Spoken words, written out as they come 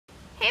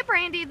Hey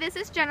Brandy, this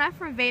is Jenna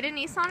from Vaden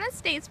Nissan in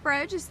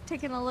Statesboro, just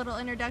taking a little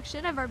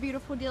introduction of our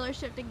beautiful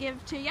dealership to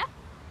give to you.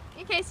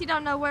 In case you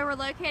don't know where we're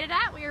located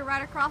at, we are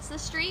right across the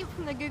street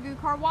from the Goo Goo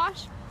Car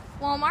Wash,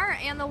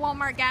 Walmart, and the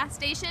Walmart gas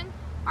station.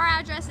 Our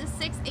address is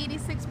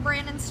 686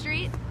 Brandon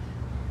Street.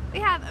 We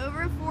have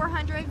over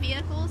 400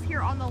 vehicles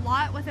here on the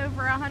lot, with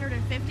over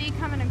 150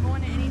 coming and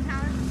going at any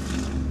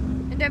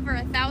time, and over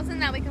 1,000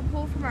 that we can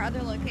pull from our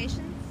other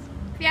locations.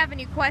 If you have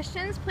any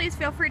questions, please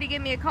feel free to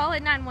give me a call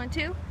at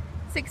 912-681-0516.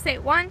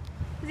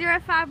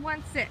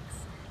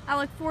 I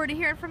look forward to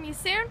hearing from you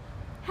soon.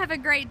 Have a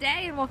great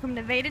day and welcome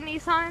to Vaden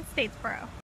Nissan in Statesboro.